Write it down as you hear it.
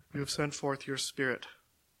You have sent forth your Spirit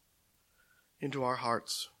into our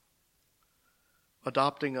hearts,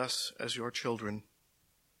 adopting us as your children,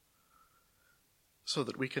 so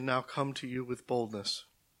that we can now come to you with boldness.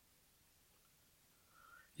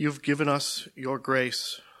 You've given us your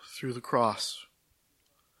grace through the cross,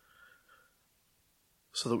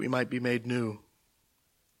 so that we might be made new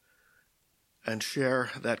and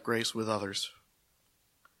share that grace with others.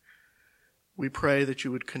 We pray that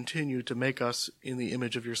you would continue to make us in the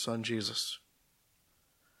image of your Son, Jesus,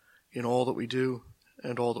 in all that we do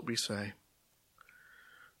and all that we say.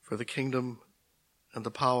 For the kingdom and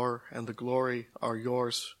the power and the glory are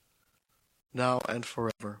yours, now and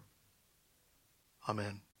forever.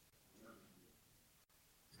 Amen.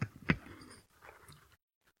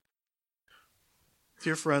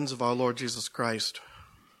 Dear friends of our Lord Jesus Christ,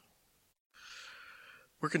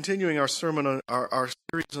 we're continuing our sermon on our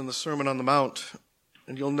series on the Sermon on the Mount,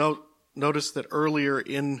 and you'll notice that earlier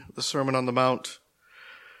in the Sermon on the Mount,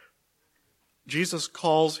 Jesus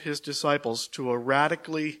calls his disciples to a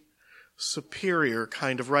radically superior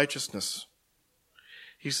kind of righteousness.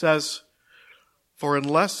 He says, "For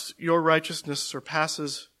unless your righteousness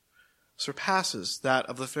surpasses that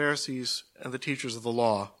of the Pharisees and the teachers of the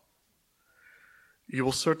law, you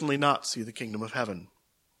will certainly not see the kingdom of heaven."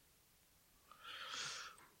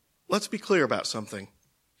 Let's be clear about something.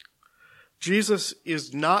 Jesus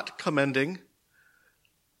is not commending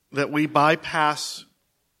that we bypass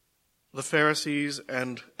the Pharisees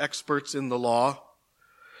and experts in the law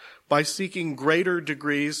by seeking greater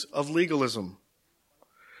degrees of legalism,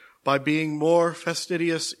 by being more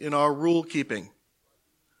fastidious in our rule keeping.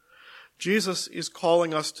 Jesus is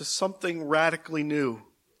calling us to something radically new,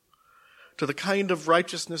 to the kind of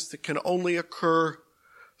righteousness that can only occur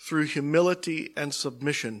through humility and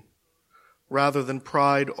submission, rather than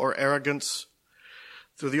pride or arrogance,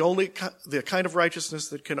 through the kind of righteousness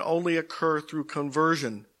that can only occur through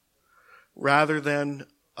conversion, rather than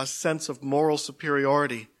a sense of moral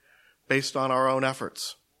superiority based on our own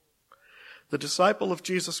efforts. The disciple of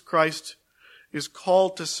Jesus Christ is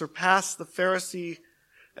called to surpass the Pharisee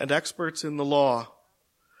and experts in the law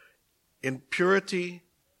in purity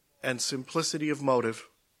and simplicity of motive.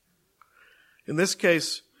 In this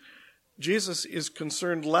case, Jesus is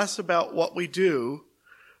concerned less about what we do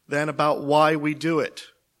than about why we do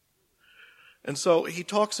it. And so he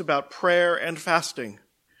talks about prayer and fasting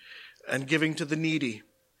and giving to the needy.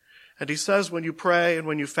 And he says when you pray and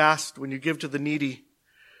when you fast, when you give to the needy,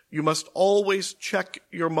 you must always check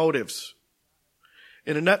your motives.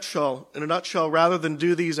 In a nutshell, rather than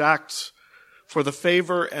do these acts for the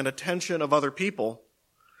favor and attention of other people,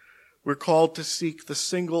 we're called to seek the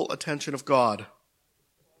single attention of God.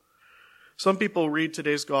 Some people read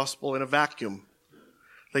today's gospel in a vacuum.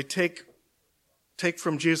 They take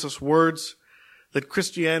from Jesus words that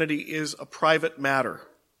Christianity is a private matter,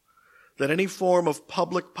 that any form of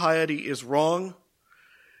public piety is wrong,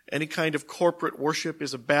 any kind of corporate worship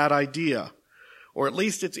is a bad idea, or at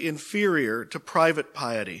least it's inferior to private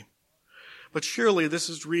piety. But surely this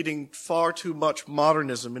is reading far too much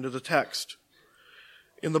modernism into the text.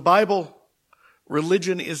 In the Bible,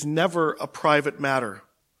 religion is never a private matter.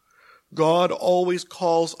 God always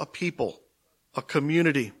calls a people, a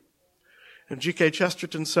community. And G.K.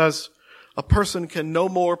 Chesterton says, a person can no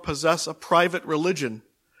more possess a private religion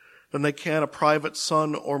than they can a private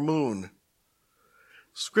sun or moon.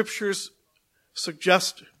 Scriptures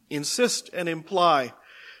suggest, insist, and imply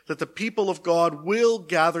that the people of God will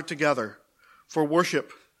gather together for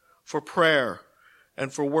worship, for prayer,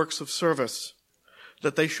 and for works of service,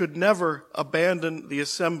 that they should never abandon the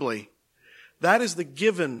assembly. That is the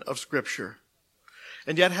given of Scripture.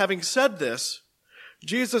 And yet, having said this,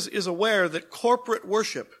 Jesus is aware that corporate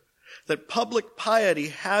worship, that public piety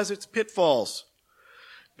has its pitfalls.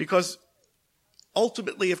 Because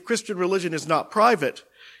ultimately, if Christian religion is not private,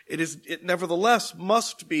 it nevertheless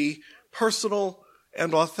must be personal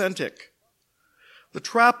and authentic. The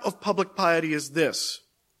trap of public piety is this: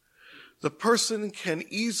 the person can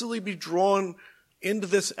easily be drawn into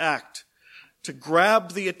this act to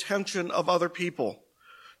grab the attention of other people,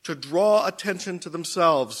 to draw attention to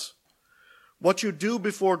themselves. What you do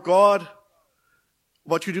before God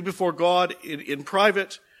in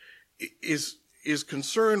private is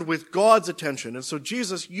concerned with God's attention. And so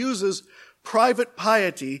Jesus uses private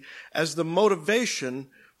piety as the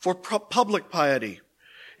motivation for public piety.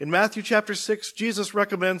 In Matthew chapter 6, Jesus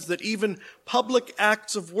recommends that even public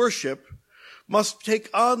acts of worship must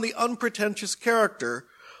take on the unpretentious character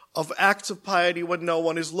of acts of piety when no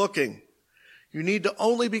one is looking. You need to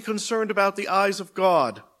only be concerned about the eyes of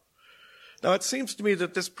God. Now, it seems to me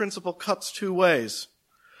that this principle cuts two ways.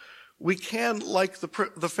 we can, like the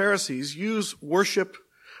Pharisees, use worship,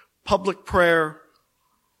 public prayer,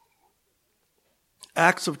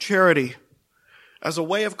 acts of charity as a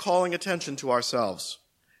way of calling attention to ourselves.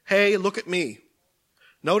 Hey, look at me.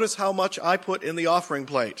 Notice how much I put in the offering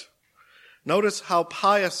plate. Notice how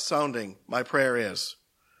pious sounding my prayer is.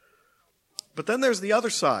 But then there's the other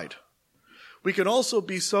side. We can also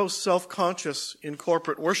be so self-conscious in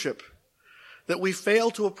corporate worship that we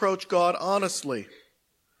fail to approach God honestly.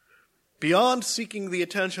 Beyond seeking the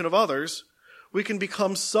attention of others, we can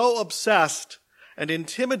become so obsessed and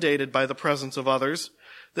intimidated by the presence of others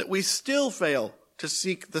that we still fail to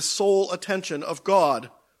seek the sole attention of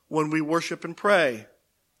God when we worship and pray.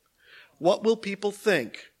 What will people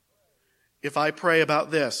think if I pray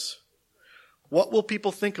about this? What will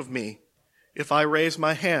people think of me if I raise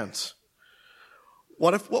my hands?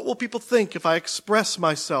 What will people think if I express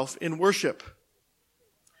myself in worship?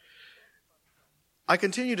 I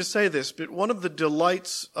continue to say this, but one of the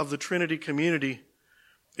delights of the Trinity community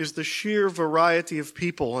is the sheer variety of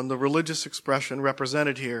people and the religious expression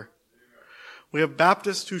represented here. We have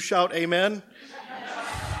Baptists who shout amen.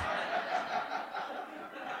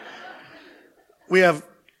 We have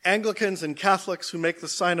Anglicans and Catholics who make the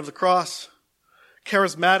sign of the cross,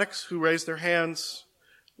 charismatics who raise their hands,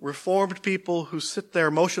 Reformed people who sit there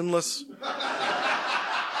motionless.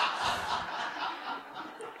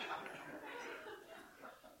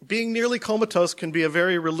 Being nearly comatose can be a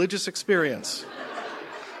very religious experience.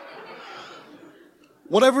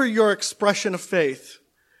 Whatever your expression of faith,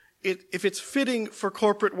 if it's fitting for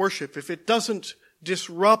corporate worship, if it doesn't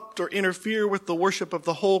disrupt or interfere with the worship of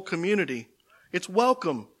the whole community, it's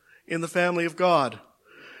welcome in the family of God.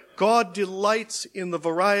 God delights in the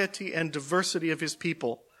variety and diversity of his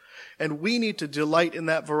people, and we need to delight in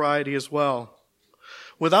that variety as well.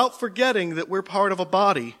 Without forgetting that we're part of a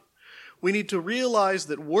body, we need to realize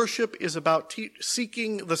that worship is about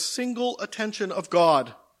seeking the single attention of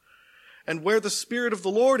God. And where the Spirit of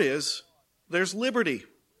the Lord is, there's liberty,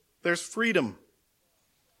 there's freedom.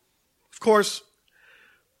 Of course,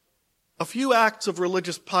 a few acts of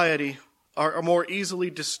religious piety are more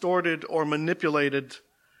easily distorted or manipulated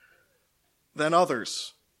than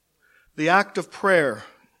others. The act of prayer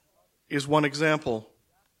is one example.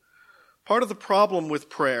 Part of the problem with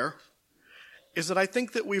prayer is that I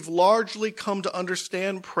think that we've largely come to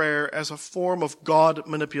understand prayer as a form of God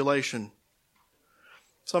manipulation.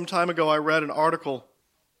 Some time ago, I read an article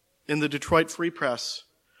in the Detroit Free Press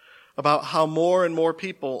about how more and more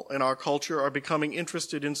people in our culture are becoming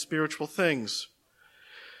interested in spiritual things.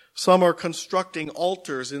 Some are constructing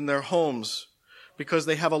altars in their homes because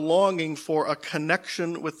they have a longing for a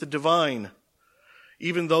connection with the divine,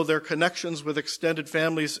 even though their connections with extended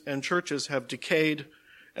families and churches have decayed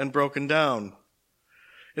and broken down.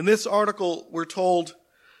 In this article, we're told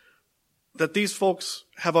that these folks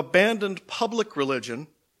have abandoned public religion,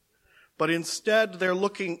 but instead they're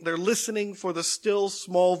listening for the still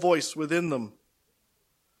small voice within them.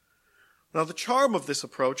 Now, the charm of this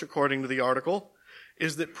approach, according to the article,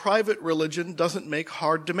 is that private religion doesn't make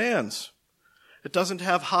hard demands. It doesn't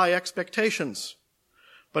have high expectations,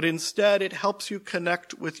 but instead it helps you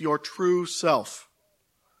connect with your true self.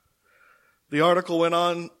 The article went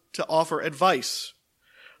on to offer advice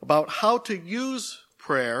about how to use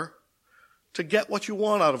prayer to get what you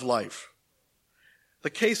want out of life. The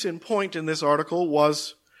case in point in this article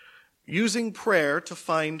was using prayer to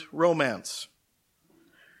find romance.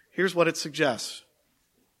 Here's what it suggests.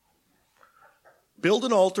 Build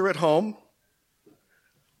an altar at home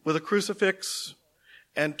with a crucifix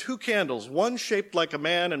and 2 candles, one shaped like a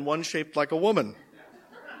man and one shaped like a woman.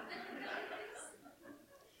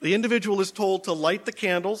 The individual is told to light the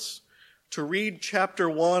candles, to read chapter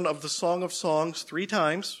 1 of the Song of Songs 3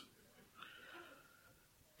 times,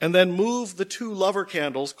 and then move the 2 lover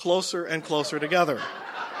candles closer and closer together.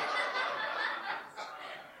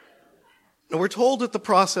 Now, we're told that the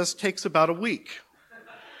process takes about a week,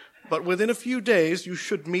 but within a few days, you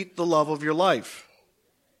should meet the love of your life.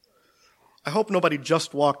 I hope nobody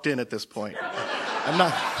just walked in at this point.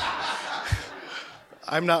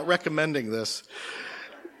 I'm not recommending this.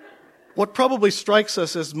 What probably strikes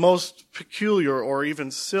us as most peculiar or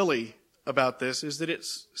even silly about this is that it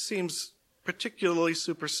seems particularly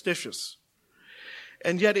superstitious.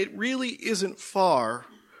 And yet it really isn't far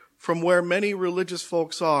from where many religious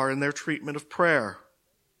folks are in their treatment of prayer.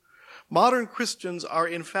 Modern Christians are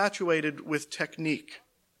infatuated with technique.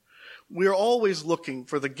 We're always looking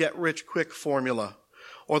for the get-rich-quick formula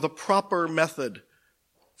or the proper method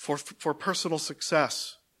for personal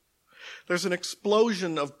success. There's an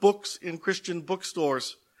explosion of books in Christian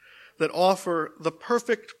bookstores that offer the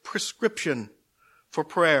perfect prescription for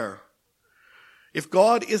prayer. If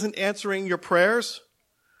God isn't answering your prayers,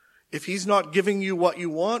 if he's not giving you what you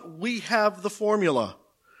want, we have the formula.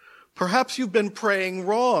 Perhaps you've been praying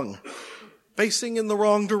wrong, facing in the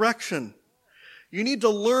wrong direction. You need to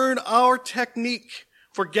learn our technique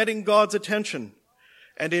for getting God's attention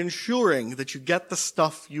and ensuring that you get the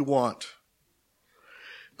stuff you want.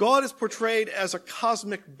 God is portrayed as a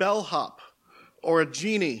cosmic bellhop or a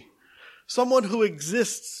genie, someone who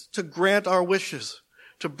exists to grant our wishes,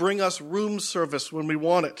 to bring us room service when we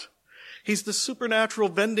want it. He's the supernatural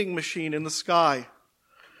vending machine in the sky.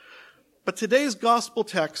 But today's gospel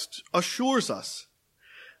text assures us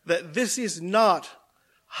that this is not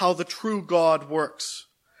how the true God works.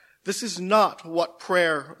 This is not what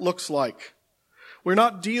prayer looks like. We're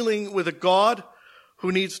not dealing with a God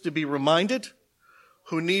who needs to be reminded,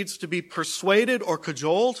 who needs to be persuaded or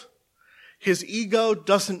cajoled. His ego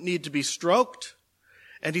doesn't need to be stroked,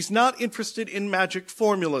 and he's not interested in magic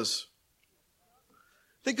formulas.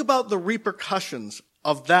 Think about the repercussions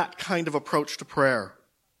of that kind of approach to prayer.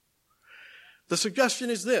 The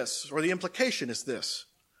suggestion is this, or the implication is this: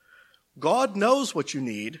 God knows what you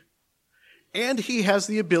need, and he has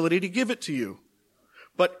the ability to give it to you.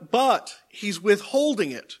 But he's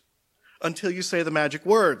withholding it until you say the magic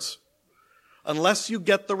words. Unless you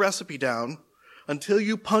get the recipe down, until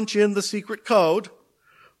you punch in the secret code,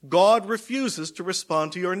 God refuses to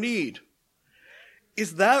respond to your need.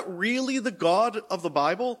 Is that really the God of the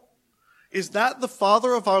Bible? Is that the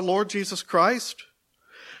Father of our Lord Jesus Christ?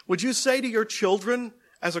 Would you say to your children,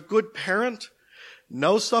 as a good parent,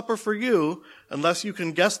 no supper for you unless you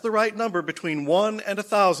can guess the right number between 1 and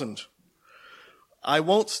 1,000. I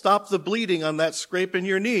won't stop the bleeding on that scrape in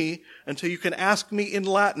your knee until you can ask me in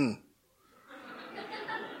Latin.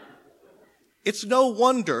 It's no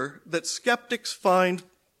wonder that skeptics find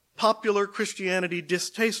popular Christianity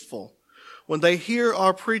distasteful when they hear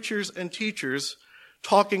our preachers and teachers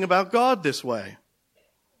talking about God this way.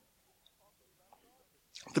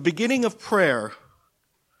 The beginning of prayer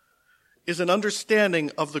is an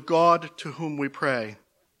understanding of the God to whom we pray.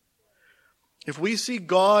 If we see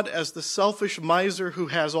God as the selfish miser who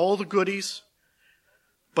has all the goodies,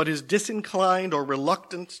 but is disinclined or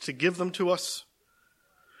reluctant to give them to us,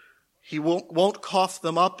 he won't cough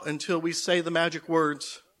them up until we say the magic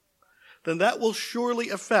words, then that will surely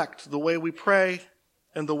affect the way we pray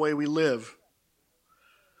and the way we live.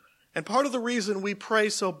 And part of the reason we pray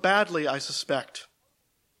so badly, I suspect,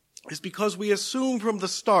 is because we assume from the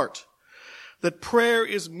start that prayer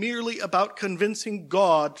is merely about convincing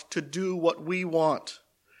God to do what we want.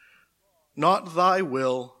 Not thy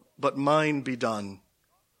will, but mine be done.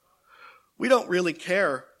 We don't really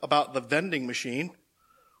care about the vending machine.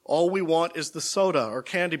 All we want is the soda or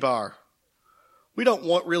candy bar. We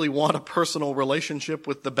don't really want a personal relationship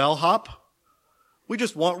with the bellhop. We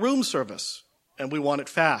just want room service, and we want it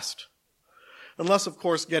fast. Unless, of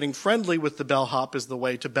course, getting friendly with the bellhop is the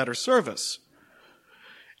way to better service.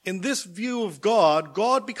 In this view of God,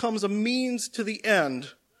 God becomes a means to the end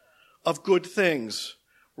of good things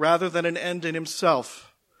rather than an end in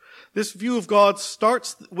himself. This view of God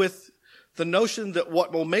starts with the notion that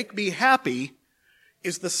what will make me happy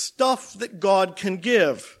is the stuff that God can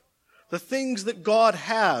give, the things that God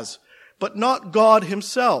has, but not God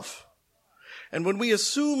himself. And when we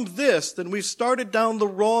assume this, then we've started down the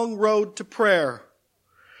wrong road to prayer,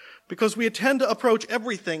 because we tend to approach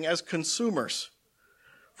everything as consumers.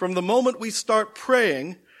 From the moment we start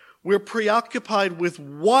praying, we're preoccupied with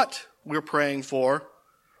what we're praying for,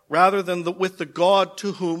 rather than with the God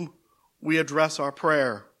to whom we address our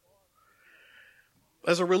prayer.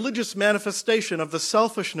 As a religious manifestation of the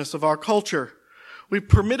selfishness of our culture, we've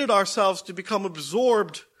permitted ourselves to become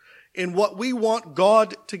absorbed in what we want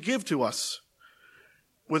God to give to us,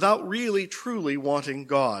 without really, truly wanting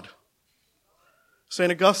God.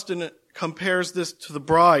 St. Augustine compares this to the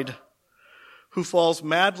bride who falls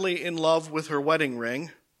madly in love with her wedding ring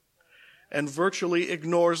and virtually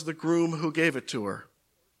ignores the groom who gave it to her.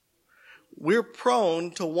 We're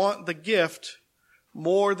prone to want the gift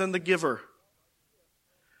more than the giver.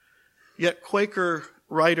 Yet Quaker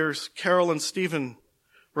writers Carol and Stephen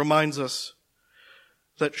reminds us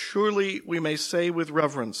that surely we may say with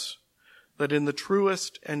reverence that in the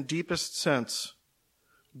truest and deepest sense,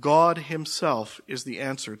 God himself is the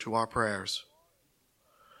answer to our prayers.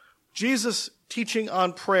 Jesus' teaching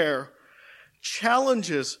on prayer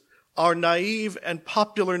challenges our naive and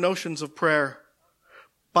popular notions of prayer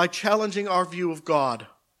by challenging our view of God.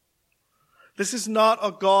 This is not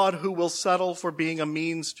a God who will settle for being a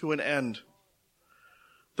means to an end.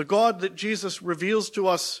 The God that Jesus reveals to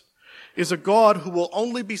us is a God who will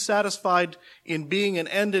only be satisfied in being an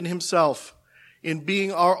end in himself, in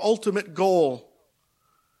being our ultimate goal,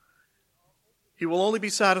 He will only be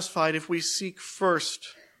satisfied if we seek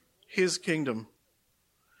first his kingdom.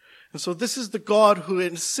 And so this is the God who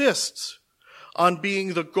insists on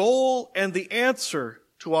being the goal and the answer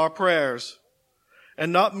to our prayers,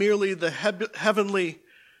 and not merely the heavenly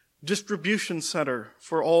distribution center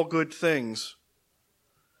for all good things.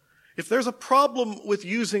 If there's a problem with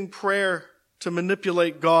using prayer to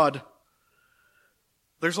manipulate God,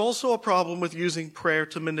 there's also a problem with using prayer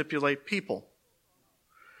to manipulate people.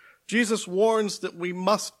 Jesus warns that we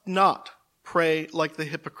must not pray like the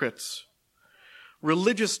hypocrites,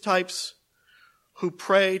 religious types who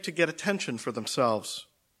pray to get attention for themselves,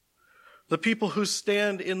 the people who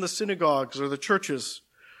stand in the synagogues or the churches,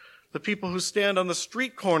 the people who stand on the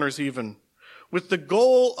street corners even, with the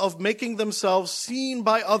goal of making themselves seen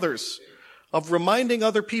by others, of reminding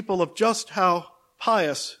other people of just how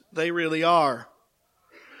pious they really are.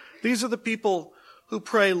 These are the people who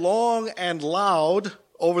pray long and loud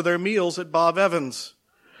over their meals at Bob Evans,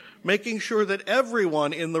 making sure that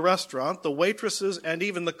everyone in the restaurant, the waitresses and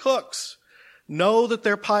even the cooks, know that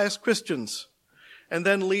they're pious Christians, and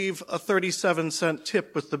then leave a 37-cent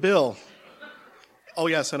tip with the bill. Oh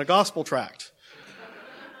yes, and a gospel tract.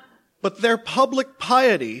 But their public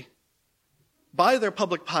piety, by their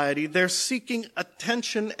public piety, they're seeking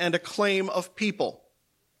attention and acclaim of people.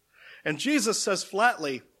 And Jesus says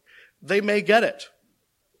flatly, they may get it,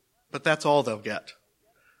 but that's all they'll get.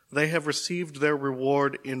 They have received their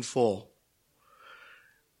reward in full.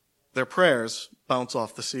 Their prayers bounce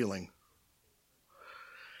off the ceiling.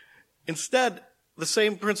 Instead, with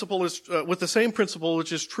the same principle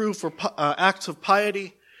which is true for acts of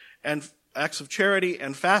piety and acts of charity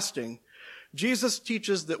and fasting, Jesus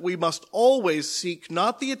teaches that we must always seek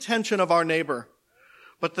not the attention of our neighbor,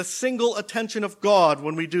 but the single attention of God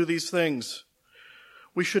when we do these things.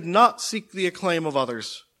 We should not seek the acclaim of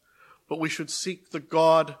others, but we should seek the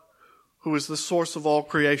God who is the source of all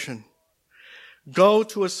creation. Go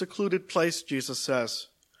to a secluded place, Jesus says,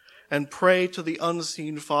 and pray to the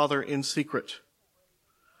unseen Father in secret.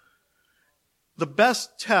 The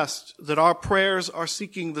best test that our prayers are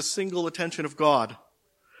seeking the single attention of God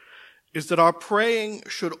is that our praying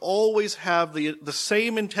should always have the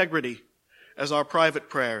same integrity as our private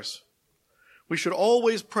prayers. We should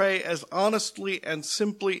always pray as honestly and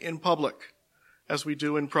simply in public as we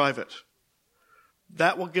do in private.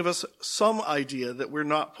 That will give us some idea that we're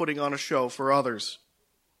not putting on a show for others.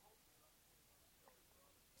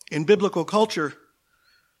 In biblical culture,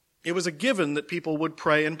 it was a given that people would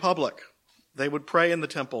pray in public. They would pray in the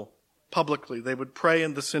temple publicly. They would pray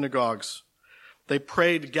in the synagogues. They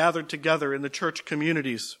prayed gathered together in the church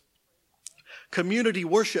communities. Community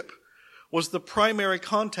worship was the primary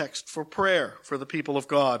context for prayer for the people of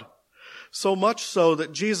God. So much so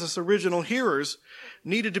that Jesus' original hearers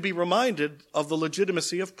needed to be reminded of the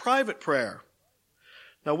legitimacy of private prayer.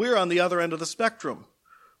 Now, we're on the other end of the spectrum.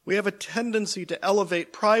 We have a tendency to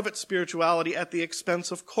elevate private spirituality at the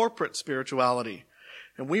expense of corporate spirituality,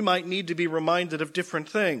 and we might need to be reminded of different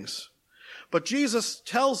things. But Jesus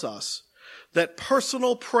tells us that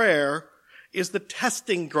personal prayer is the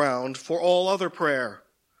testing ground for all other prayer,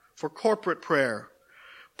 for corporate prayer.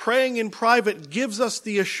 Praying in private gives us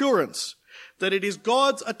the assurance that it is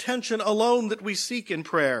God's attention alone that we seek in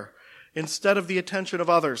prayer, instead of the attention of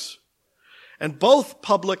others. And both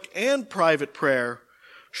public and private prayer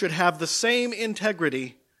should have the same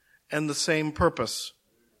integrity and the same purpose.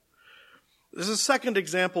 This is a second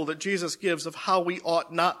example that Jesus gives of how we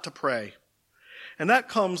ought not to pray. And that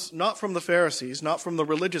comes not from the Pharisees, not from the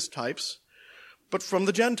religious types, but from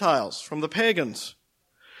the Gentiles, from the pagans.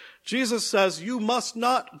 Jesus says you must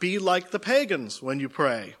not be like the pagans when you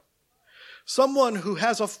pray. Someone who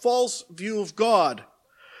has a false view of God,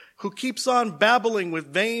 who keeps on babbling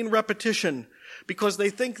with vain repetition because they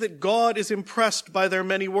think that God is impressed by their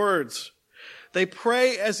many words. They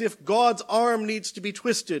pray as if God's arm needs to be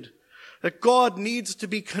twisted, that God needs to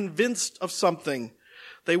be convinced of something.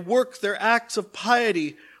 They work their acts of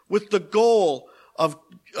piety with the goal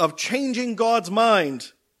of changing God's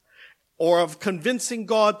mind or of convincing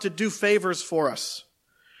God to do favors for us.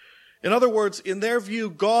 In other words, in their view,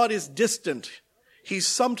 God is distant. He's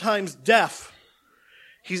sometimes deaf.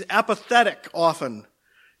 He's apathetic often.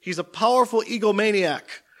 He's a powerful egomaniac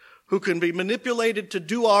who can be manipulated to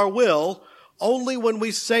do our will only when we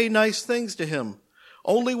say nice things to him,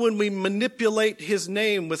 only when we manipulate his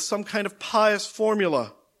name with some kind of pious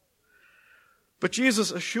formula. But Jesus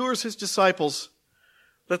assures his disciples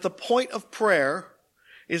that the point of prayer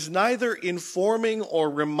is neither informing or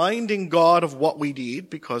reminding God of what we need,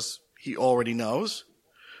 because he already knows,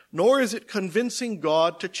 nor is it convincing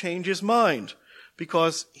God to change his mind,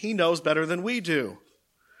 because he knows better than we do.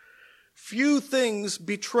 few things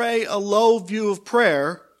betray a low view of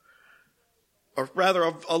prayer, or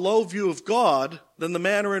rather a low view of God, than the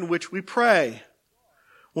manner in which we pray.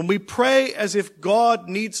 When we pray as if God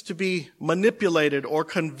needs to be manipulated or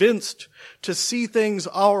convinced to see things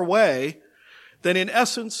our way, then in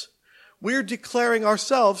essence, we're declaring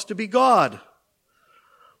ourselves to be God.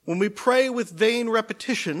 When we pray with vain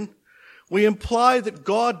repetition, we imply that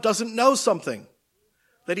God doesn't know something,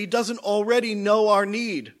 that he doesn't already know our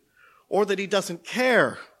need, or that he doesn't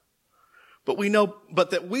care, but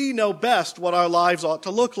that we know best what our lives ought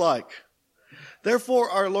to look like. Therefore,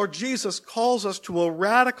 our Lord Jesus calls us to a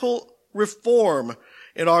radical reform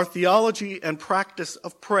in our theology and practice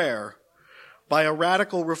of prayer by a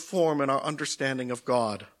radical reform in our understanding of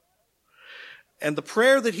God. And the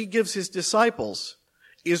prayer that he gives his disciples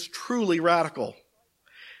is truly radical.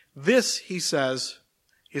 This, he says,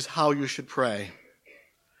 is how you should pray.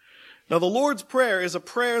 Now, the Lord's Prayer is a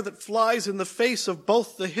prayer that flies in the face of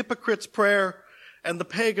both the hypocrite's prayer and the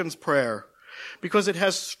pagan's prayer, because it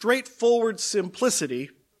has straightforward simplicity.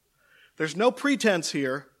 There's no pretense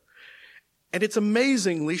here, and it's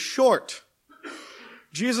amazingly short.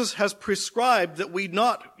 Jesus has prescribed that we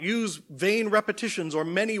not use vain repetitions or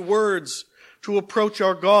many words to approach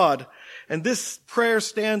our God, and this prayer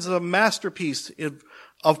stands as a masterpiece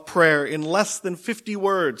of prayer in less than 50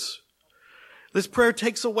 words. This prayer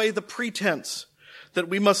takes away the pretense that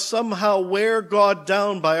we must somehow wear God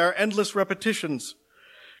down by our endless repetitions,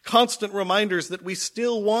 constant reminders that we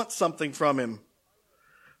still want something from him.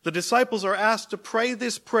 The disciples are asked to pray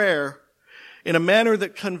this prayer in a manner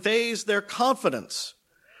that conveys their confidence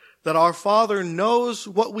that our Father knows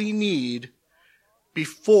what we need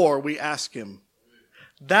before we ask him.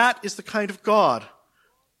 That is the kind of God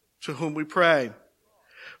to whom we pray.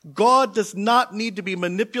 God does not need to be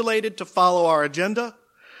manipulated to follow our agenda,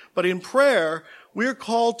 but in prayer, we're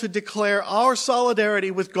called to declare our solidarity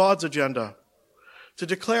with God's agenda, to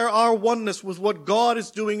declare our oneness with what God is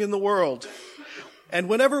doing in the world. And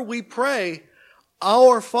whenever we pray,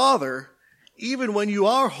 our Father, even when you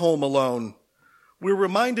are home alone, we're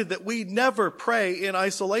reminded that we never pray in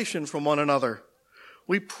isolation from one another.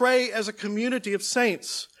 We pray as a community of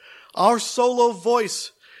saints. Our solo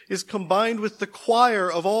voice is combined with the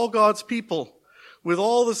choir of all God's people, with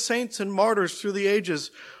all the saints and martyrs through the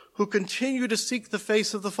ages who continue to seek the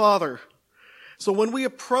face of the Father. So when we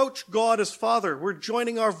approach God as Father, we're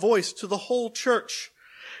joining our voice to the whole church,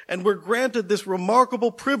 and we're granted this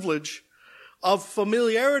remarkable privilege of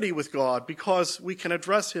familiarity with God because we can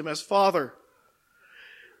address him as Father.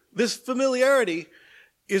 This familiarity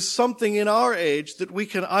is something in our age that we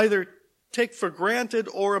can either take for granted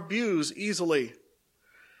or abuse easily.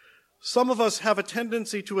 Some of us have a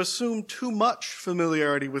tendency to assume too much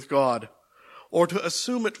familiarity with God, or to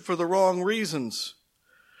assume it for the wrong reasons.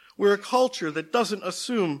 We're a culture that doesn't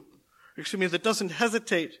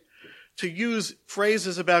hesitate to use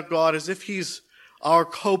phrases about God as if he's our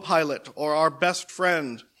co-pilot or our best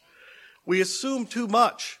friend. We assume too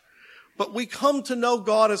much, but we come to know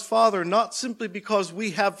God as Father not simply because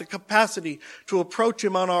we have the capacity to approach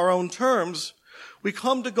him on our own terms. We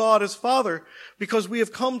come to God as Father because we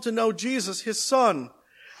have come to know Jesus, his Son,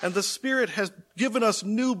 and the Spirit has given us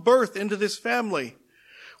new birth into this family.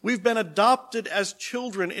 We've been adopted as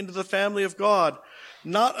children into the family of God,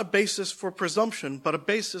 not a basis for presumption, but a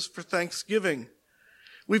basis for thanksgiving.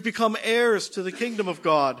 We've become heirs to the kingdom of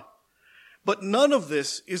God, but none of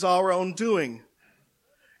this is our own doing.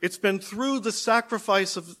 It's been through the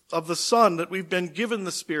sacrifice of the Son that we've been given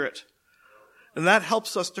the Spirit, and that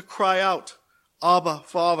helps us to cry out, Abba,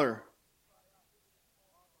 Father.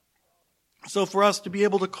 So for us to be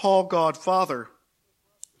able to call God Father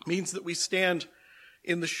means that we stand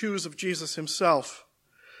in the shoes of Jesus himself,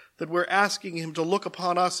 that we're asking him to look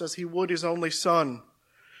upon us as he would his only Son.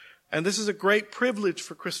 And this is a great privilege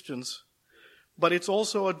for Christians, but it's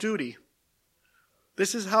also a duty.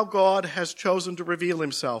 This is how God has chosen to reveal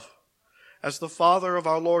himself, as the Father of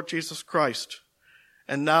our Lord Jesus Christ,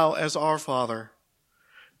 and now as our Father.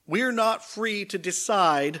 We're not free to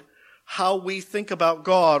decide how we think about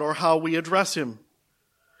God or how we address him.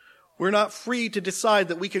 We're not free to decide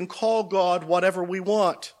that we can call God whatever we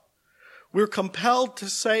want. We're compelled to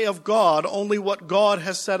say of God only what God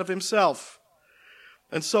has said of himself.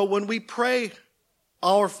 And so when we pray,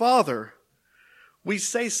 Our Father, we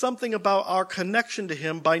say something about our connection to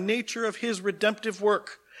him by nature of his redemptive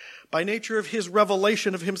work, by nature of his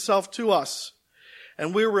revelation of himself to us.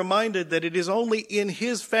 And we're reminded that it is only in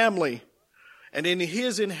his family and in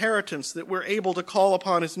his inheritance that we're able to call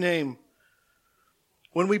upon his name.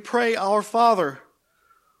 When we pray, Our Father,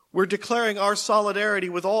 we're declaring our solidarity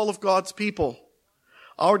with all of God's people.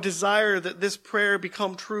 Our desire that this prayer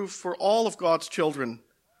become true for all of God's children.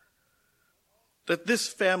 That this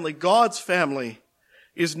family, God's family,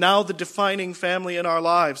 is now the defining family in our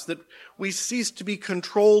lives. That we cease to be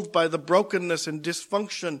controlled by the brokenness and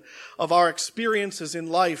dysfunction of our experiences in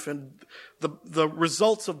life and the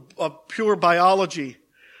results of pure biology.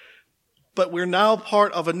 But we're now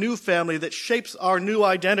part of a new family that shapes our new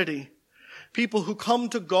identity. People who come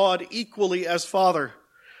to God equally as Father.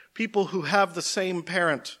 People who have the same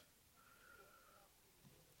parent.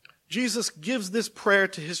 Jesus gives this prayer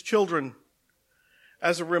to his children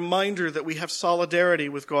as a reminder that we have solidarity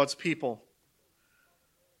with God's people.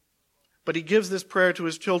 But he gives this prayer to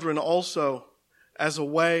his children also as a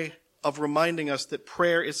way of reminding us that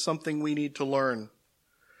prayer is something we need to learn.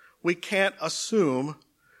 We can't assume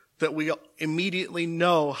that we immediately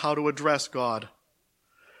know how to address God.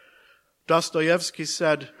 Dostoevsky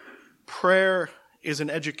said, prayer is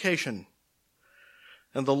an education,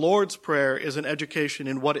 and the Lord's Prayer is an education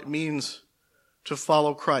in what it means to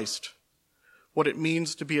follow Christ, what it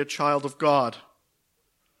means to be a child of God.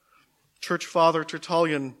 Church Father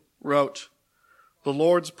Tertullian wrote, the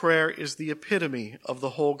Lord's Prayer is the epitome of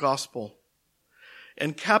the whole gospel.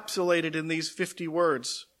 Encapsulated in these 50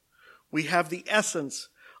 words, we have the essence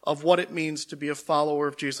of what it means to be a follower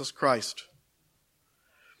of Jesus Christ.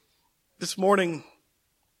 This morning,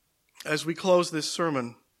 as we close this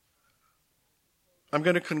sermon, I'm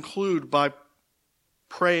going to conclude by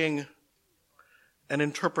praying an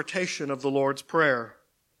interpretation of the Lord's Prayer.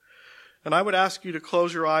 And I would ask you to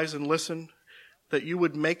close your eyes and listen, that you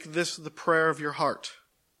would make this the prayer of your heart,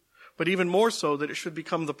 but even more so that it should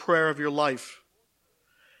become the prayer of your life.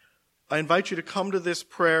 I invite you to come to this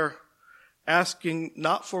prayer asking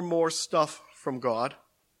not for more stuff from God,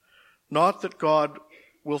 not that God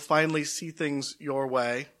will finally see things your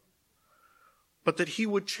way, but that he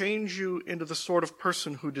would change you into the sort of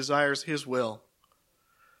person who desires his will,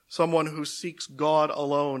 someone who seeks God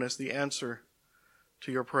alone as the answer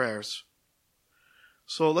to your prayers.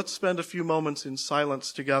 So let's spend a few moments in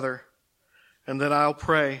silence together, and then I'll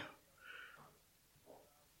pray.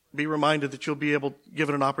 Be reminded that you'll be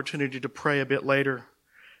given an opportunity to pray a bit later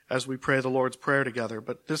as we pray the Lord's Prayer together.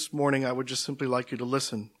 But this morning I would just simply like you to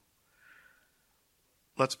listen.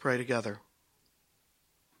 Let's pray together.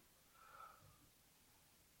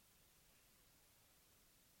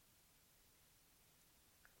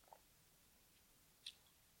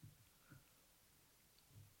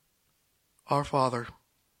 Our Father,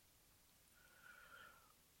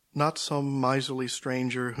 not some miserly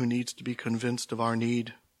stranger who needs to be convinced of our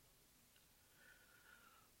need,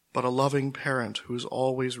 but a loving parent who is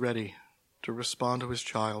always ready to respond to his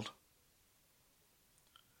child.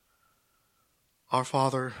 Our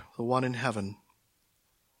Father, the one in heaven,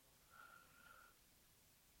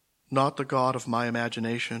 not the God of my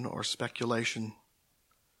imagination or speculation,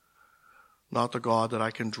 not the God that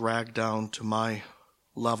I can drag down to my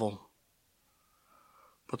level,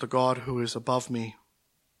 but the God who is above me,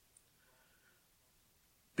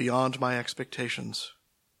 beyond my expectations,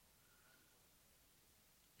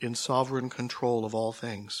 in sovereign control of all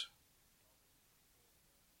things.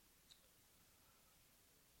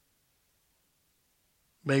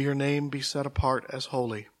 May your name be set apart as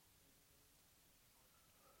holy.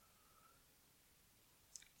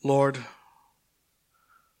 Lord,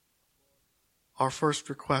 our first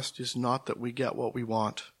request is not that we get what we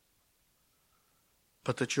want,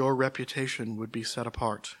 but that your reputation would be set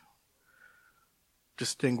apart,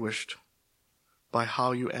 distinguished by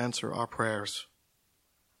how you answer our prayers,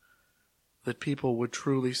 that people would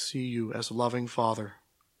truly see you as a loving Father.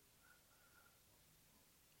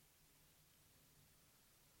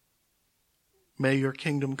 May your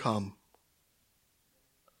kingdom come.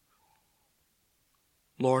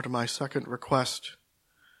 Lord, my second request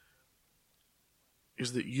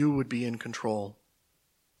is that you would be in control,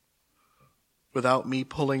 without me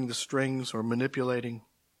pulling the strings or manipulating,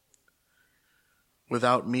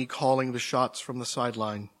 without me calling the shots from the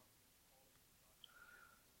sideline.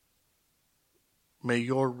 May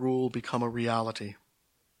your rule become a reality.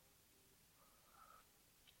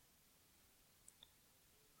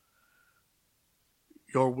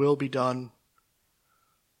 Your will be done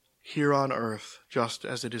here on earth just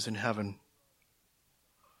as it is in heaven.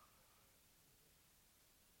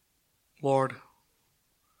 Lord,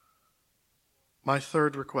 my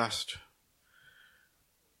third request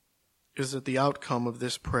is that the outcome of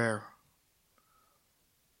this prayer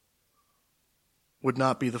would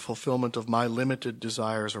not be the fulfillment of my limited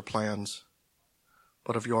desires or plans,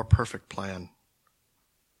 but of your perfect plan.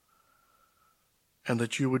 And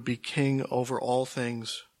that you would be king over all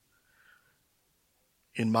things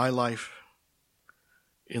in my life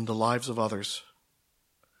in the lives of others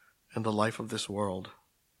and the life of this world.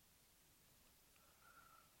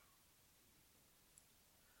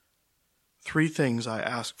 Three things I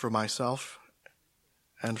ask for myself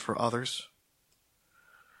and for others.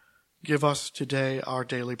 Give us today our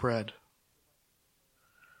daily bread.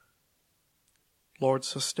 Lord,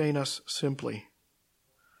 sustain us simply,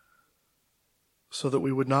 so that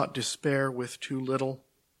we would not despair with too little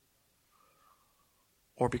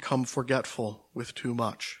or become forgetful with too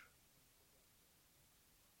much.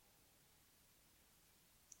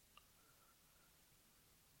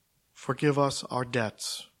 Forgive us our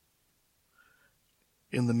debts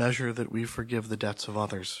in the measure that we forgive the debts of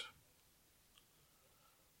others.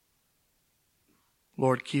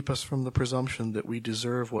 Lord, keep us from the presumption that we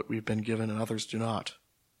deserve what we've been given and others do not.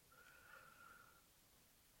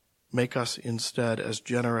 Make us instead as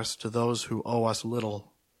generous to those who owe us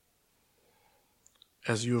little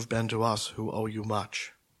as you have been to us who owe you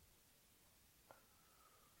much.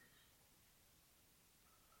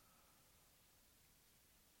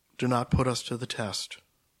 Do not put us to the test,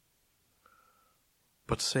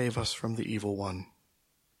 but save us from the evil one.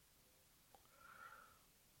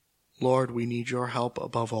 Lord, we need your help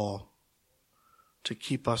above all to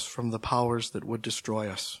keep us from the powers that would destroy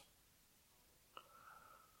us.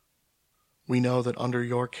 We know that under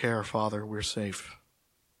your care, Father, we're safe.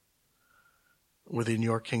 Within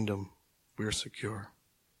your kingdom, we're secure.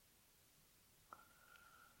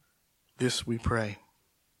 This we pray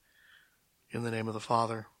in the name of the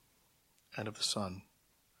Father, and of the Son,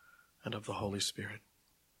 and of the Holy Spirit.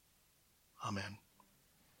 Amen.